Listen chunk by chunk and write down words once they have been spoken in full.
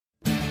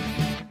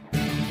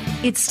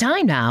It's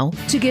time now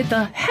to get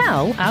the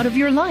hell out of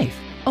your life.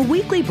 A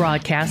weekly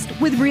broadcast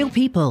with real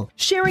people,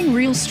 sharing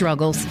real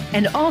struggles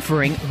and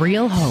offering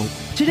real hope.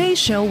 Today's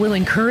show will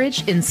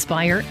encourage,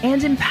 inspire,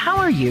 and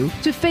empower you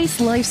to face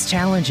life's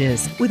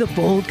challenges with a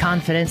bold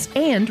confidence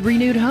and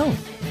renewed hope.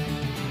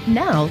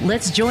 Now,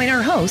 let's join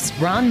our host,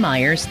 Ron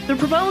Myers, the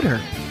promoter.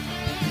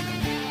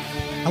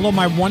 Hello,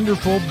 my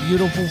wonderful,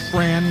 beautiful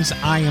friends.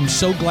 I am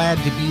so glad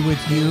to be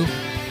with you.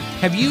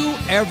 Have you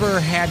ever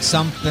had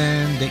something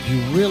that you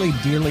really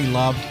dearly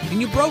loved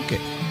and you broke it?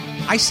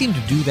 I seem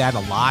to do that a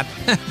lot,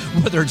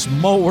 whether it's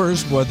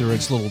mowers, whether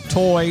it's little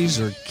toys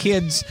or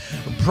kids,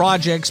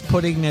 projects,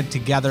 putting it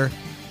together.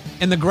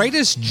 And the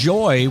greatest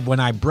joy when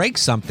I break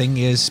something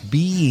is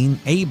being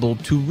able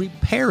to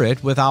repair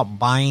it without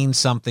buying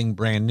something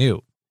brand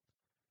new.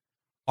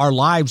 Our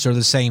lives are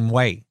the same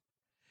way.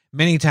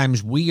 Many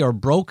times we are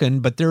broken,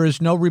 but there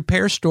is no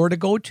repair store to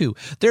go to.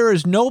 There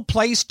is no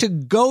place to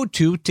go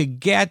to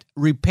get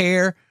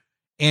repair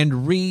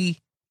and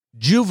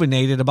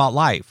rejuvenated about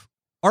life.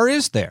 Or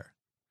is there?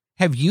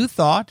 Have you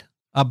thought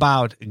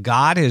about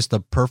God as the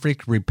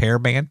perfect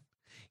repairman?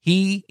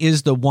 He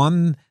is the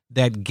one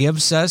that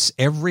gives us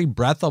every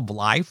breath of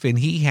life, and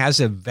he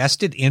has a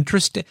vested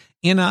interest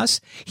in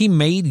us. He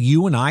made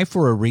you and I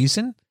for a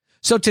reason.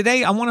 So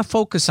today I want to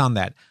focus on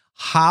that.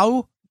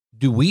 How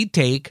do we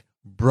take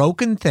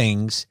broken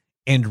things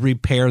and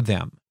repair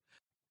them?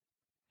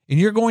 And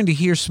you're going to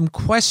hear some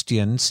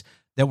questions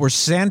that were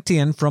sent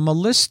in from a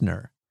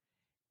listener,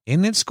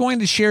 and it's going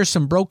to share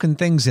some broken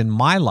things in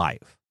my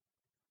life.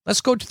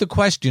 Let's go to the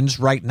questions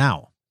right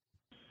now.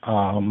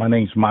 My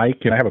name's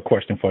Mike, and I have a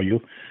question for you.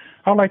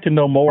 I'd like to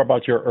know more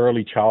about your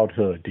early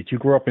childhood. Did you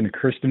grow up in a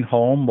Christian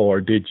home, or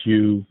did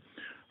you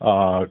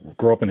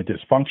grow up in a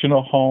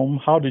dysfunctional home?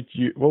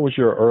 What was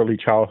your early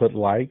childhood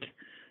like?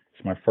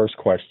 It's my first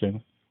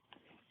question.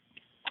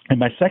 And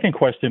my second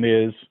question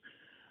is,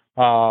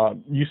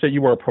 you said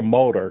you were a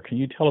promoter. Can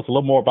you tell us a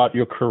little more about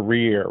your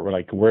career?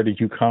 Like, where did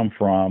you come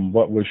from?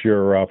 What was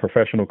your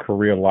professional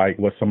career like?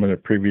 What's some of the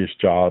previous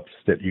jobs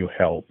that you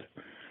held?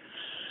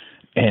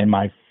 And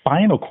my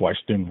final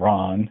question,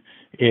 Ron,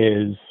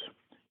 is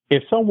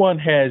if someone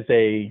has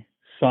a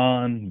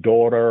son,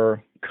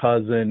 daughter,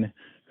 cousin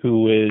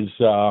who is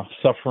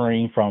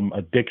suffering from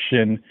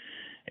addiction,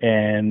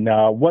 and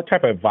what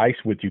type of advice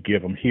would you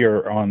give them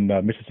here on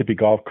the Mississippi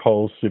Gulf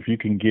Coast? If you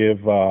can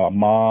give a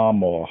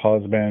mom or a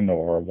husband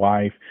or a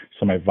wife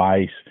some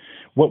advice,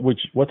 what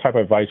type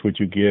of advice would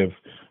you give?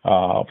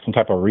 Some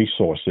type of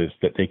resources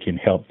that they can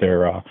help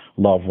their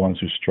loved ones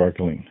who are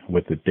struggling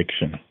with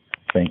addiction.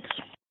 Thanks.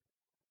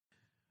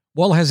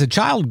 Well, as a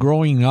child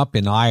growing up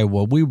in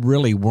Iowa, we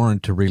really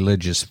weren't a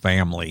religious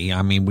family.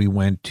 I mean, we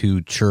went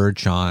to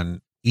church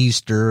on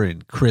Easter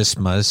and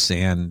Christmas,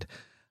 and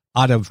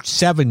out of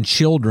 7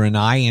 children,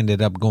 I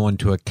ended up going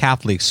to a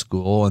Catholic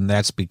school, and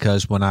that's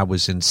because when I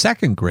was in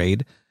second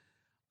grade,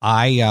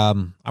 I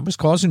was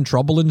causing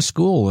trouble in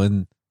school,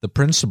 and the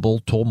principal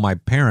told my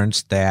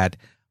parents that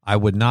I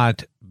would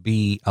not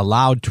be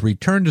allowed to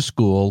return to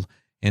school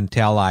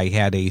until I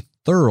had a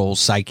thorough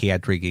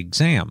psychiatric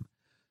exam.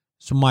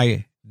 So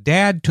my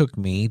dad took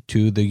me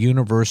to the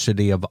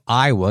University of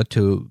Iowa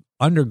to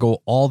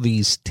undergo all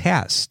these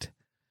tests,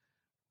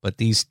 but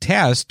these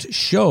tests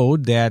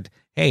showed that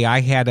hey,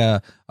 I had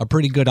a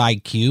pretty good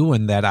IQ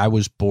and that I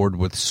was bored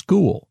with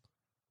school.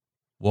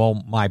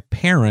 Well, my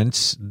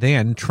parents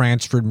then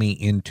transferred me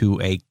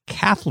into a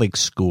Catholic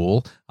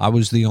school. I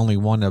was the only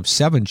one of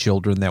 7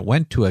 children that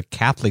went to a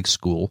Catholic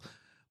school,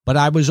 but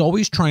I was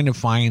always trying to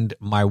find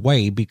my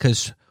way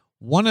because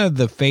one of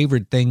the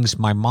favorite things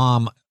my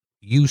mom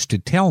used to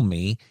tell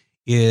me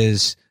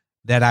is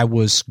that I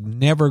was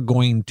never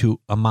going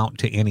to amount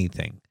to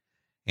anything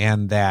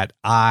and that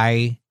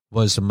I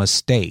was a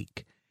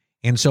mistake.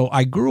 And so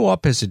I grew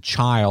up as a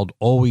child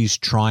always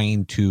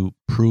trying to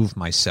prove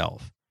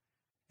myself.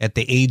 At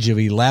the age of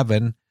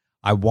 11,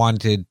 I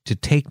wanted to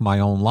take my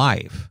own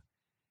life.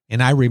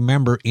 And I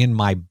remember in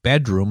my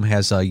bedroom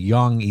as a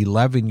young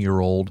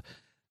 11-year-old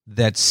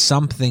that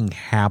something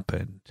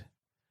happened.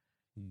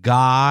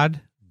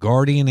 God,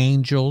 guardian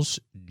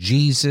angels,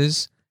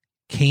 Jesus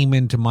came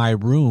into my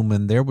room,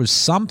 and there was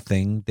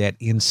something that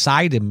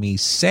inside of me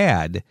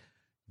said,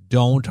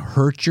 don't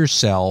hurt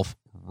yourself,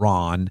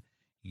 Ron.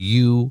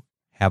 You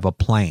have a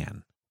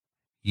plan.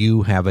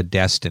 You have a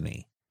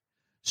destiny.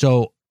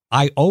 So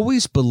I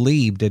always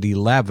believed at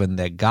 11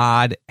 that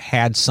God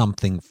had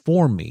something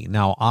for me.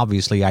 Now,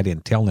 obviously, I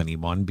didn't tell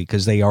anyone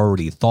because they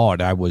already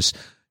thought I was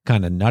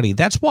kind of nutty.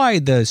 That's why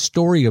the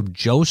story of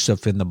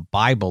Joseph in the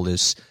Bible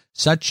is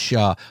such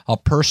a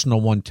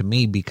personal one to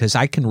me, because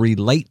I can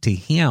relate to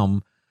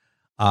him.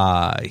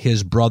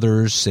 His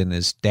brothers and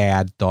his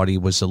dad thought he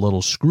was a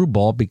little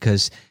screwball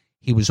because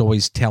he was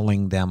always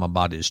telling them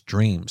about his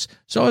dreams.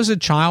 So as a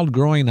child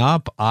growing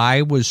up,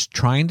 I was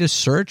trying to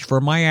search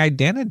for my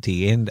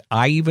identity, and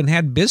I even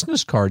had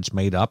business cards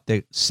made up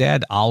that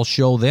said I'll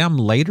show them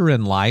later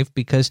in life,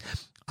 because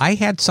I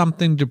had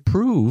something to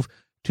prove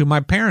to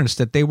my parents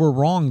that they were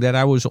wrong, that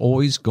I was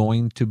always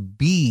going to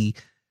be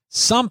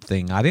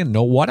something. I didn't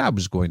know what I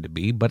was going to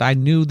be, but I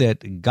knew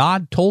that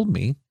God told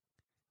me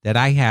that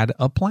I had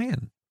a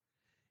plan.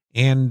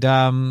 And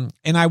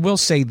I will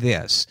say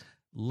this,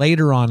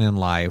 later on in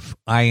life,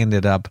 I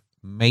ended up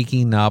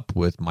making up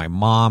with my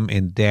mom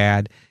and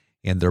dad,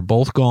 and they're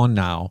both gone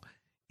now.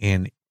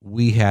 And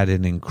we had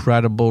an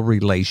incredible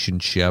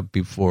relationship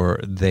before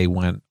they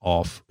went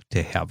off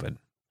to heaven.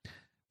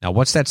 Now,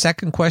 what's that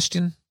second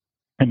question?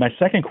 And my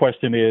second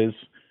question is,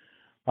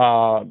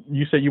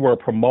 you said you were a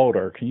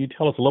promoter. Can you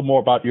tell us a little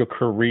more about your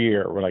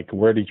career? Like,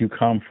 where did you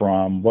come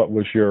from? What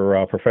was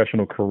your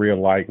professional career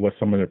like? What's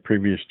some of the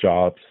previous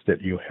jobs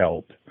that you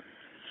held?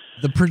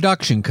 The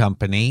production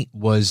company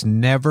was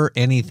never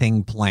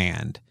anything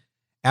planned.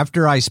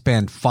 After I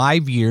spent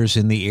 5 years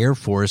in the Air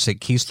Force at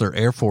Keesler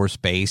Air Force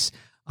Base,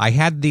 I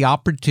had the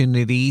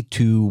opportunity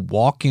to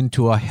walk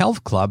into a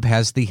health club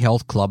as the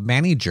health club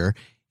manager,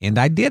 and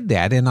I did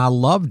that, and I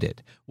loved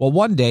it. Well,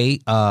 one day,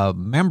 a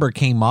member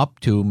came up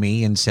to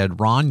me and said,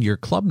 Ron, your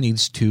club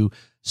needs to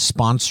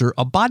sponsor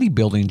a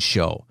bodybuilding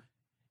show.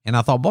 And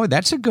I thought, boy,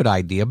 that's a good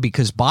idea,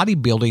 because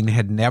bodybuilding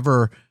had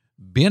never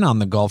been on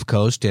the Gulf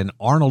Coast, and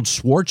Arnold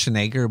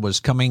Schwarzenegger was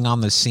coming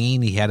on the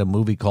scene. He had a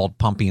movie called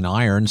Pumping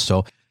Iron.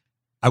 So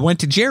I went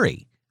to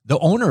Jerry, the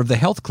owner of the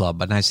health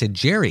club, and I said,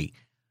 Jerry,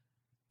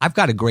 I've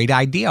got a great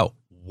idea.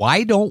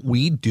 Why don't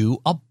we do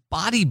a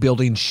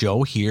bodybuilding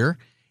show here,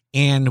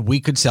 and we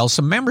could sell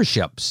some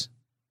memberships?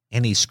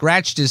 And he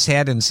scratched his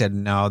head and said,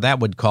 no, that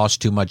would cost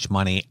too much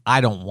money.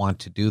 I don't want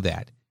to do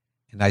that.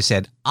 And I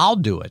said, I'll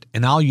do it,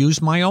 and I'll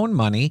use my own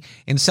money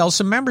and sell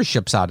some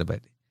memberships out of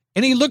it.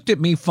 And he looked at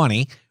me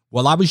funny.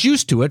 Well, I was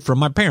used to it from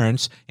my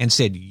parents, and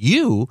said,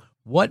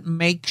 what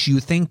makes you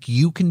think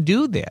you can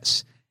do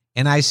this?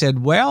 And I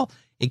said, well,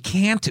 it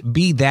can't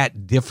be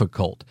that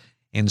difficult.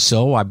 And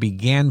so I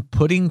began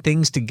putting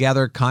things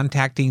together,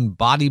 contacting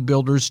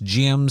bodybuilders,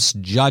 gyms,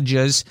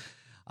 judges,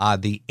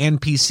 the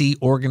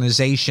NPC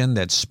organization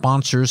that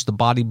sponsors the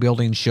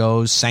bodybuilding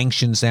shows,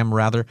 sanctions them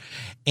rather,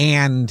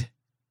 and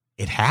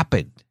it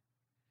happened.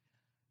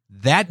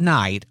 That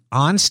night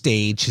on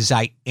stage, as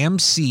I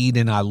emceed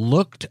and I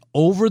looked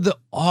over the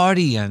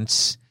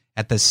audience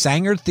at the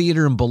Sanger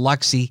Theater in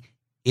Biloxi,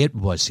 it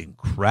was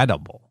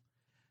incredible.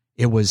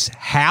 It was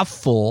half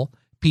full,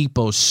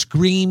 people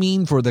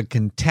screaming for the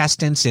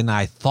contestants, and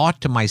I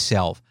thought to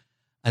myself,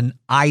 an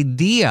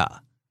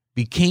idea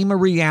became a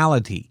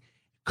reality,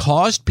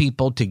 caused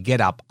people to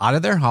get up out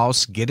of their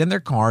house, get in their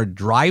car,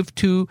 drive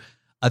to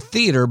a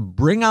theater,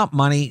 bring out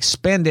money,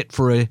 spend it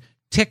for a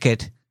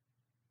ticket.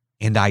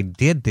 And I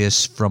did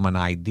this from an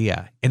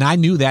idea. And I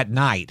knew that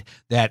night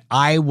that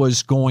I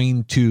was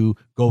going to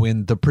go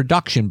in the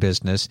production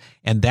business.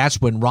 And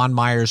that's when Ron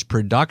Myers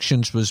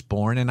Productions was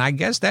born. And I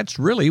guess that's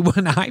really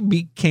when I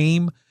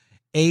became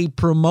a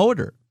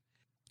promoter.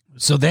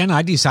 So then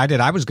I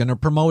decided I was going to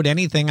promote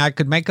anything I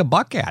could make a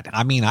buck at.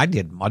 I mean, I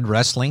did mud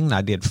wrestling,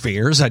 I did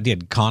fairs, I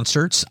did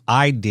concerts,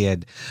 I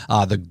did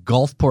the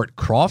Gulfport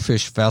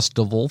Crawfish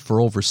Festival for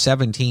over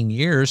 17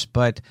 years.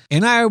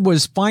 And I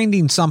was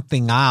finding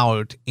something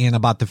out in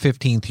about the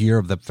 15th year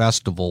of the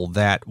festival,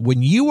 that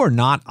when you are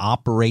not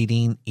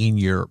operating in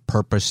your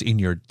purpose, in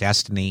your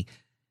destiny,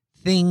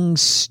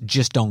 things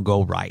just don't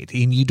go right,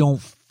 and you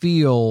don't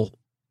feel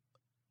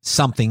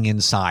something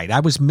inside. I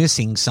was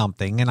missing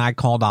something, and I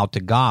called out to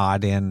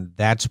God, and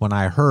that's when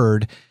I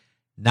heard,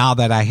 now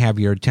that I have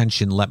your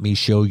attention, let me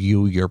show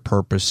you your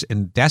purpose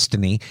and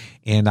destiny.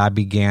 And I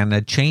began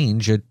a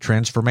change, a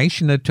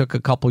transformation that took a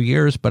couple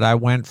years, but I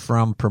went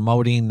from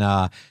promoting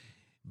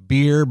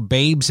beer,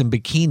 babes, and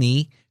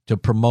bikini to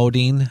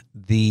promoting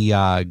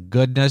the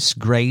goodness,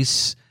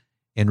 grace,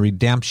 and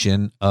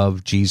redemption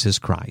of Jesus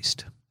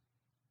Christ.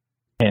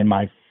 And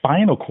my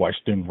final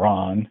question,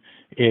 Ron,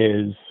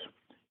 is,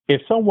 if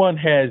someone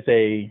has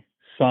a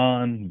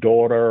son,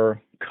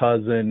 daughter,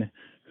 cousin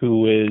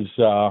who is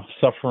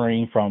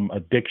suffering from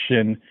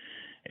addiction,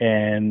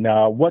 and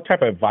what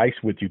type of advice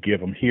would you give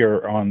them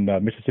here on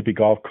the Mississippi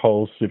Gulf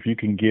Coast? If you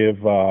can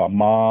give a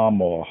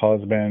mom or a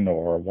husband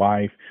or a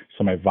wife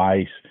some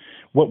advice,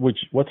 what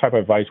type of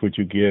advice would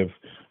you give,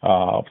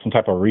 some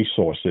type of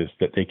resources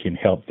that they can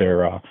help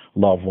their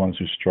loved ones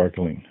who are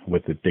struggling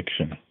with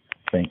addiction?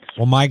 Thanks.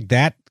 Well, Mike,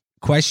 that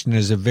question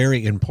is a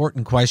very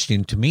important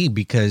question to me,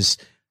 because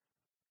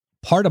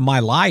part of my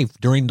life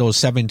during those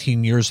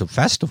 17 years of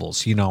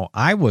festivals,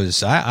 I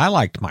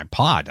liked my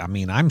pot. I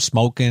mean, I'm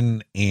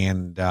smoking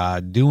and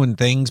doing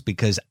things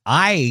because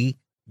I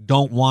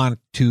don't want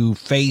to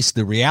face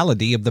the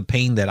reality of the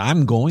pain that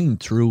I'm going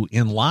through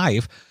in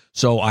life.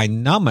 So I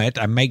numb it,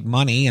 I make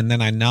money, and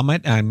then I numb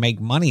it, and I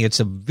make money. It's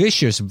a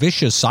vicious,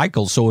 vicious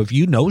cycle. So if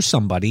you know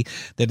somebody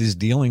that is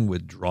dealing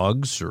with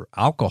drugs or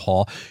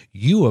alcohol,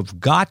 you have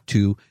got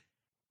to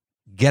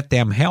get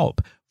them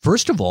help.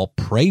 First of all,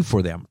 pray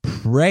for them.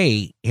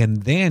 Pray,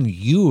 and then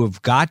you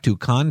have got to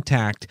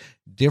contact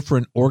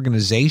different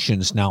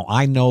organizations. Now,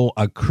 I know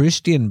a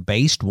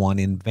Christian-based one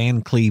in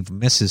Van Cleve,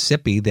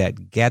 Mississippi,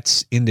 that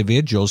gets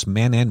individuals,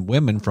 men and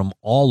women, from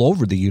all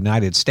over the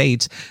United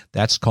States.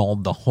 That's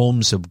called the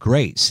Homes of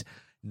Grace.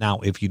 Now,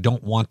 if you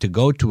don't want to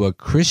go to a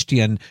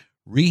Christian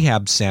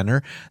rehab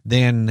center,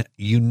 then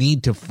you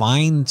need to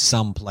find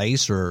some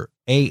place, or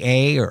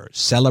AA or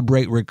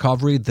Celebrate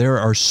Recovery. There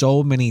are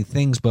so many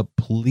things, but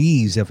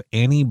please, if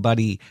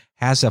anybody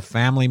has a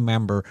family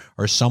member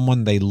or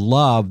someone they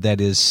love that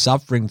is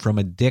suffering from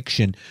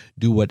addiction,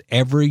 do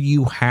whatever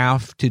you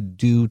have to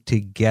do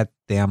to get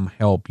them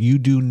help. You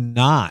do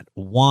not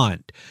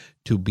want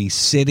to be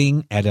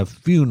sitting at a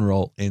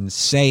funeral and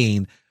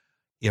saying,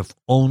 if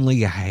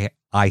only I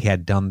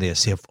had done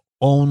this, if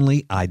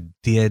only I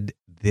did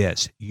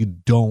this. You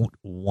don't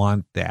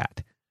want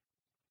that.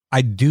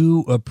 I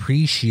do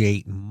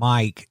appreciate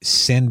Mike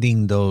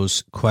sending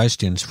those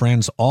questions.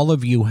 Friends, all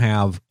of you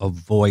have a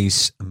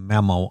voice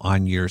memo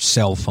on your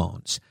cell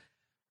phones.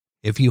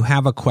 If you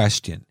have a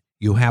question,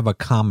 you have a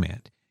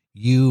comment,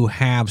 you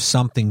have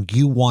something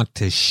you want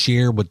to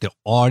share with the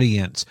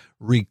audience,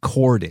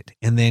 record it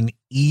and then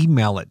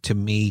email it to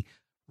me,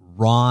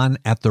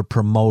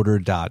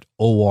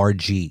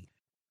 ron@thepromoter.org.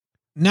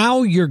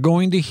 Now you're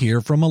going to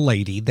hear from a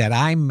lady that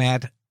I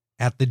met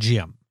at the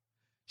gym.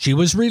 She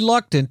was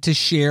reluctant to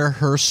share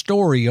her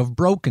story of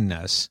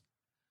brokenness,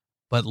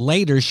 but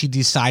later she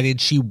decided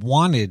she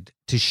wanted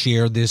to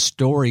share this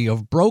story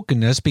of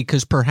brokenness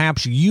because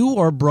perhaps you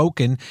are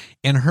broken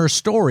and her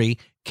story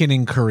can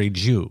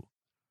encourage you.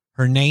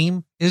 Her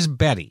name is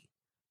Betty.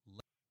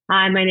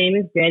 Hi, my name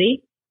is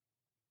Betty,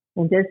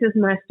 and this is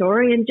my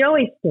story and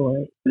Joey's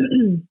story.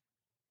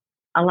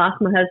 I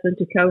lost my husband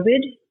to COVID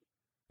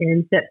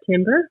in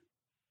September.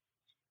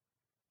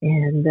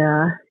 And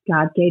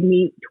God gave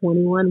me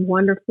 21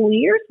 wonderful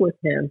years with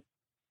him.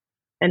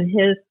 And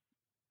his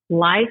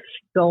life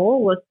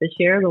goal was to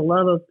share the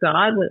love of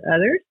God with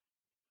others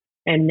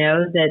and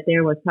know that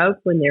there was hope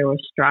when there was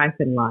strife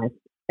in life.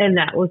 And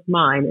that was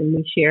mine. And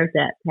we shared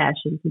that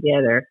passion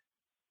together.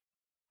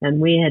 And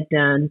we had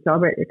done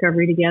Celebrate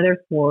Recovery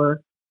together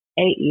for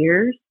 8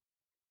 years.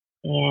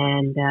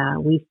 And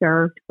we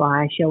served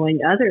by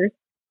showing others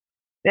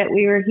that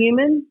we were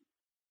human.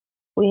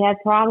 We had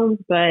problems,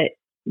 but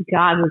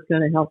God was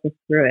going to help us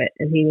through it,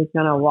 and he was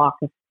going to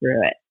walk us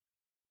through it.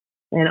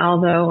 And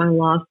although I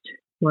lost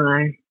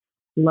my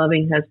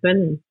loving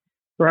husband and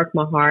broke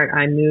my heart,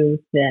 I knew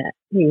that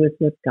he was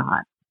with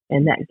God,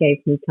 and that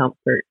gave me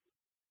comfort.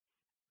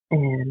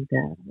 And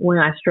when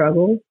I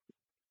struggle,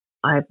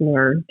 I've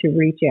learned to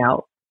reach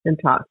out and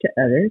talk to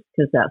others,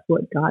 because that's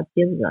what God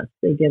gives us.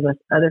 They give us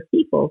other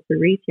people to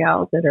reach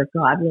out that are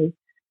godly.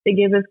 They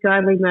give us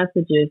godly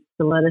messages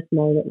to let us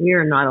know that we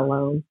are not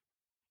alone.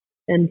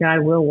 And God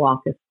will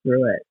walk us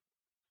through it.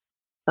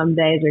 Some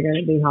days are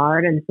going to be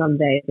hard and some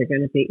days are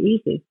going to be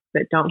easy,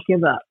 but don't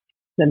give up.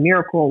 The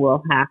miracle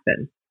will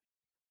happen.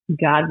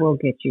 God will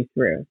get you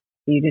through.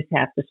 You just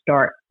have to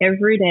start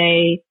every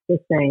day the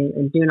same,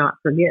 and do not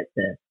forget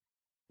this.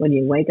 When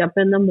you wake up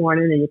in the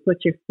morning and you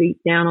put your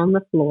feet down on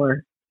the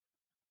floor,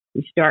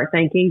 you start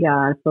thanking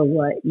God for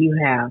what you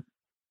have,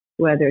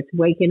 whether it's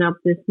waking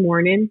up this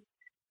morning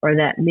or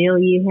that meal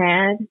you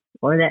had,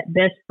 or that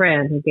best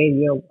friend who gave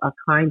you a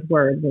kind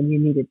word when you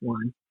needed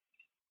one.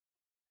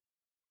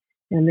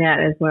 And that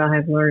is what I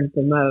have learned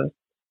the most.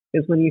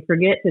 Because when you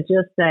forget to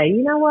just say,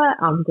 you know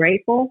what, I'm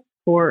grateful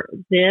for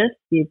this,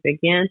 you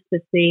begin to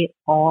see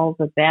all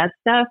the bad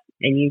stuff,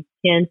 and you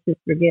tend to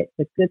forget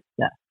the good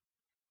stuff.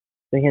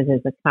 Because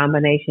there's a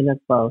combination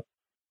of both.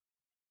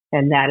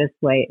 And that is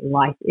the way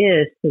life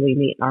is till we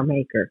meet our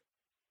Maker.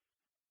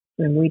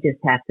 And we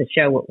just have to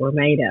show what we're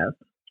made of.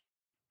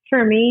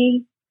 For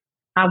me,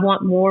 I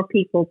want more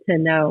people to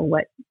know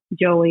what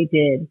Joey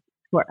did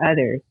for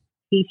others.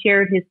 He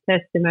shared his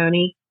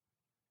testimony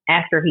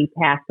after he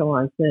passed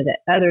on so that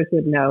others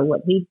would know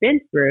what he'd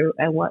been through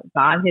and what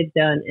God had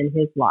done in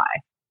his life.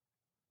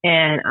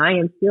 And I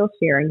am still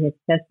sharing his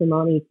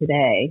testimony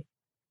today.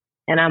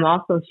 And I'm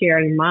also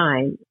sharing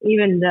mine.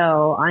 Even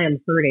though I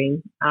am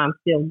hurting, I'm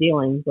still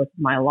dealing with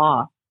my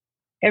loss.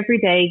 Every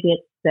day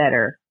gets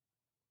better.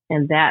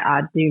 And that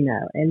I do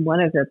know. And one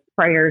of the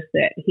prayers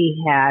that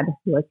he had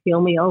was, heal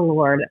me, O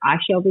Lord, I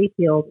shall be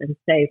healed, and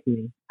save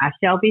me. I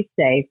shall be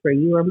saved, for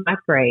you are my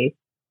praise.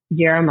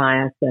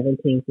 Jeremiah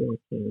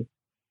 17:14.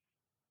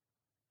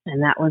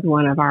 And that was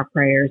one of our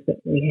prayers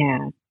that we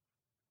had.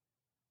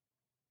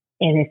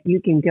 And if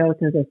you can go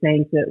through the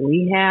things that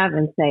we have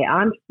and say,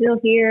 I'm still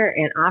here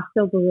and I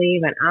still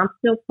believe and I'm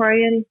still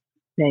praying,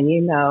 then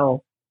you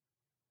know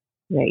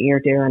that you're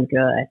doing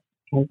good,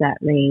 because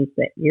that means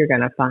that you're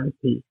going to find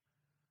peace.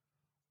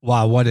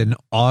 Wow, what an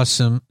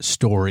awesome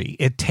story.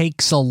 It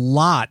takes a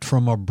lot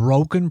from a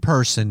broken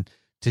person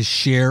to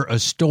share a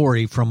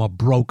story from a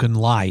broken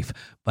life.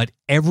 But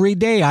every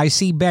day I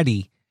see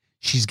Betty,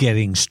 she's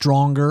getting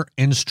stronger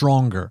and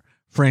stronger.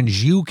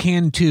 Friends, you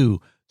can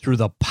too, through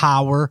the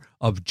power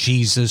of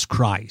Jesus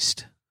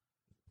Christ.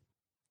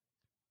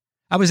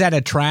 I was at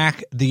a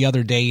track the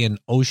other day in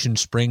Ocean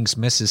Springs,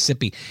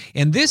 Mississippi,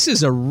 and this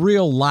is a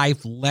real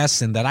life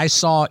lesson that I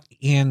saw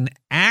in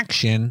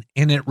action,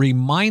 and it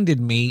reminded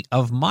me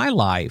of my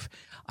life.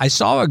 I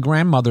saw a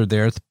grandmother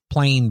there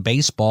playing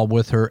baseball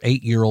with her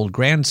 8-year-old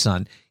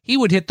grandson. He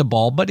would hit the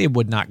ball, but it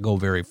would not go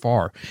very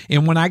far.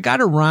 And when I got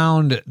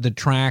around the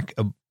track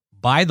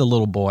by the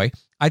little boy.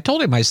 I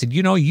told him, I said,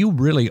 you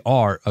really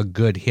are a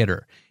good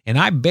hitter, and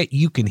I bet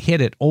you can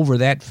hit it over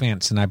that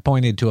fence. And I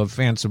pointed to a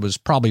fence that was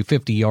probably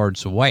 50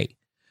 yards away.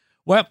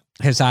 Well,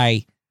 as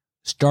I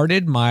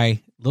started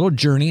my little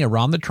journey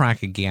around the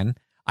track again,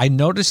 I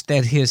noticed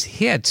that his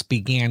hits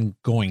began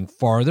going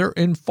farther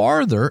and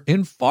farther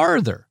and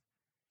farther.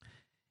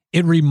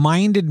 It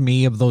reminded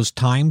me of those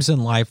times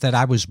in life that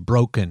I was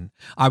broken.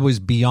 I was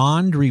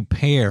beyond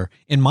repair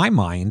in my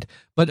mind,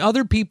 but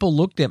other people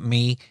looked at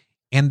me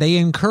and they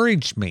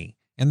encouraged me.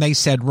 And they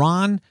said,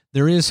 Ron,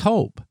 there is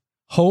hope.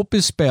 Hope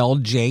is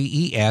spelled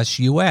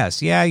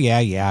J-E-S-U-S. Yeah,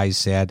 I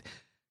said.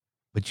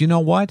 But you know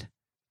what?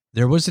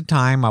 There was a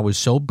time I was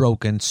so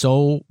broken,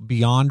 so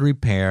beyond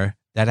repair,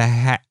 that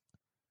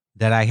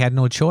I had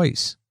no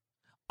choice.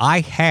 I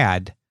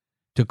had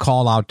to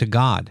call out to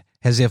God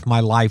as if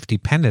my life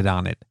depended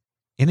on it.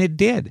 And it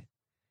did.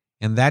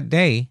 And that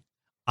day,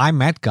 I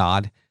met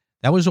God.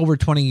 That was over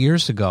 20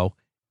 years ago,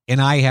 and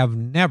I have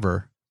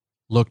never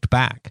looked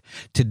back.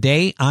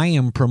 Today, I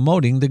am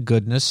promoting the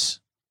goodness,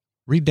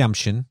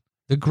 redemption,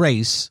 the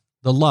grace,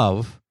 the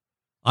love,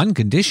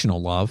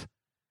 unconditional love,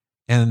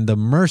 and the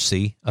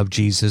mercy of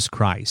Jesus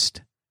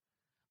Christ.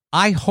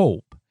 I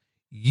hope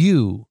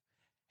you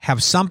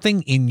have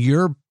something in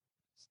your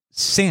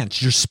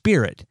sense, your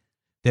spirit,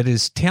 that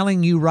is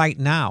telling you right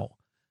now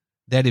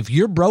that if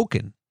you're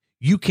broken,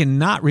 you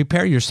cannot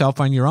repair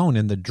yourself on your own.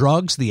 And the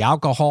drugs, the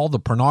alcohol, the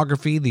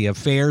pornography, the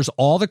affairs,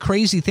 all the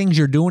crazy things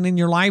you're doing in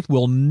your life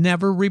will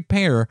never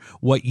repair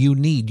what you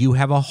need. You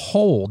have a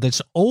hole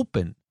that's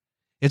open.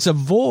 It's a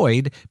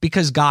void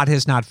because God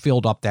has not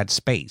filled up that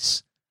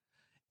space.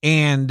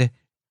 And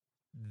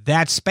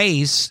that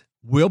space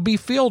will be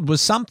filled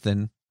with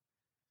something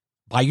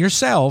by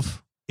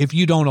yourself if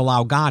you don't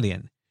allow God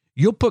in.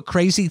 You'll put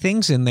crazy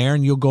things in there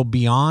and you'll go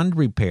beyond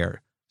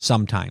repair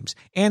sometimes.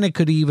 And it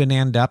could even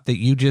end up that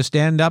you just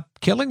end up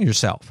killing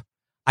yourself.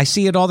 I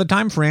see it all the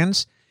time,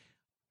 friends.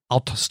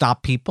 I'll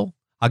stop people.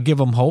 I'll give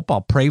them hope.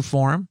 I'll pray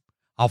for them.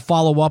 I'll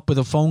follow up with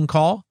a phone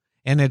call.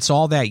 And it's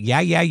all that,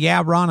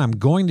 yeah, Ron, I'm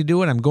going to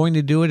do it.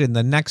 And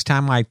the next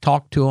time I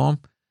talk to them,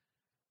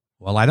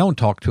 well, I don't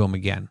talk to them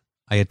again.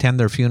 I attend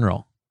their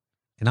funeral.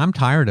 And I'm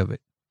tired of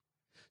it.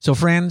 So,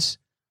 friends,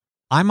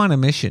 I'm on a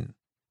mission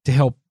to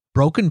help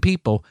broken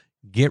people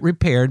get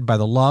repaired by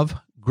the love,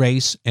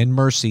 grace, and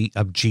mercy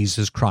of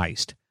Jesus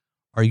Christ.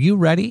 Are you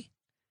ready?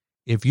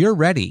 If you're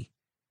ready,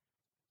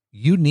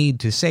 you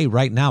need to say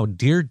right now,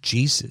 Dear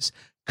Jesus,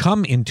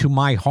 come into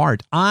my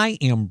heart. I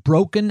am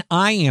broken.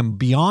 I am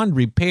beyond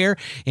repair,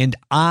 and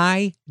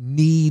I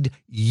need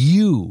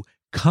you.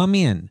 Come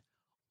in,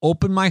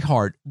 open my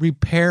heart,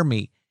 repair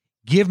me,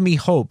 give me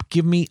hope,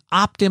 give me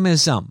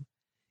optimism,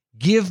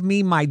 give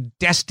me my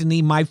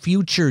destiny, my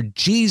future.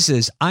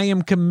 Jesus, I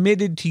am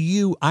committed to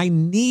you. I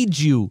need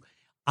you.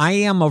 I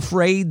am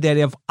afraid that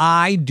if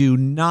I do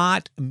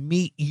not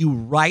meet you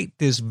right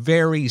this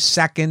very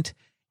second,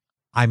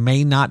 I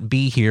may not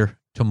be here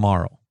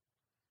tomorrow.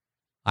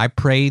 I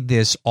pray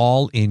this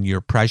all in your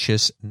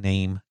precious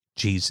name,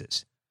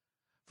 Jesus.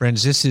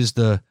 Friends, this is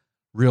the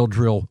real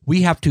drill.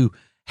 We have to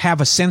have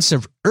a sense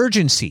of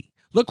urgency.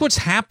 Look what's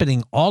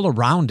happening all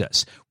around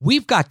us.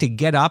 We've got to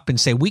get up and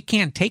say, we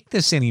can't take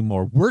this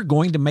anymore. We're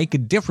going to make a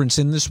difference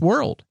in this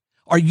world.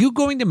 Are you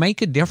going to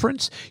make a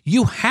difference?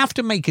 You have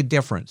to make a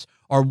difference.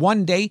 Or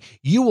one day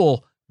you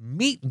will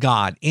meet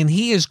God and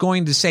he is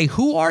going to say,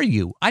 who are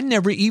you? I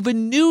never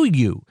even knew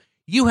you.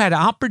 You had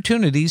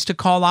opportunities to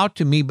call out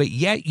to me, but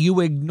yet you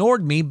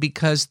ignored me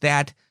because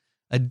that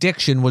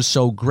addiction was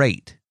so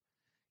great.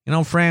 You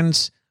know,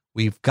 friends,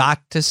 we've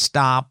got to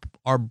stop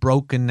our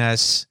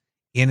brokenness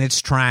in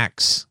its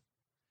tracks.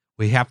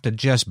 We have to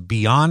just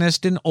be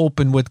honest and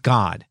open with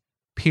God,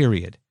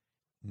 period.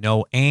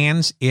 No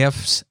ands,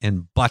 ifs,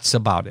 and buts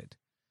about it.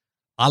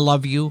 I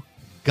love you.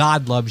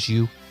 God loves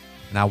you.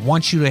 And I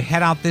want you to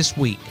head out this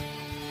week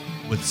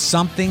with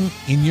something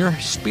in your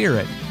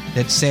spirit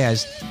that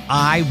says,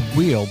 I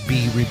will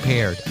be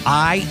repaired.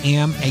 I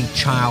am a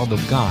child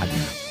of God.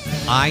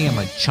 I am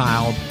a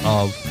child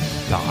of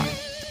God.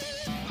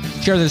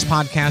 Share this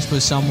podcast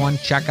with someone.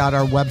 Check out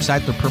our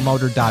website,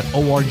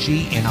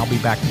 thepromoter.org, and I'll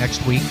be back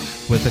next week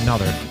with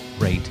another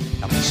great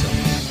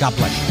episode. God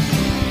bless you.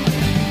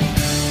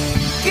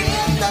 Get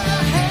the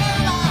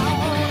hell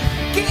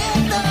out. Get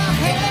the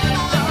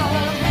hell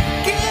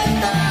out. Get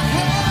the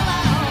hell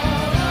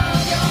out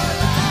of your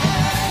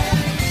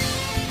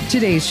life.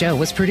 Today's show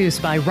was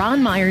produced by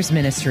Ron Myers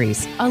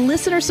Ministries, a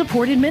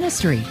listener-supported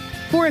ministry.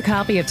 For a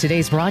copy of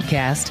today's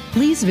broadcast,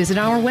 please visit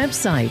our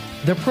website,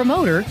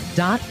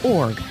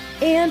 thepromoter.org.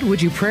 And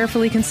would you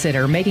prayerfully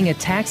consider making a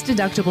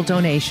tax-deductible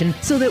donation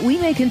so that we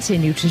may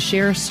continue to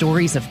share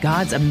stories of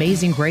God's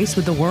amazing grace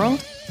with the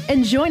world?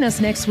 And join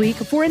us next week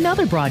for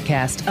another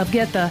broadcast of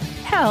Get the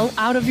Hell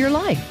Out of Your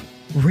Life.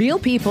 Real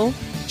people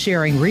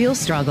sharing real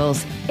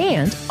struggles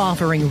and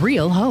offering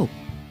real hope.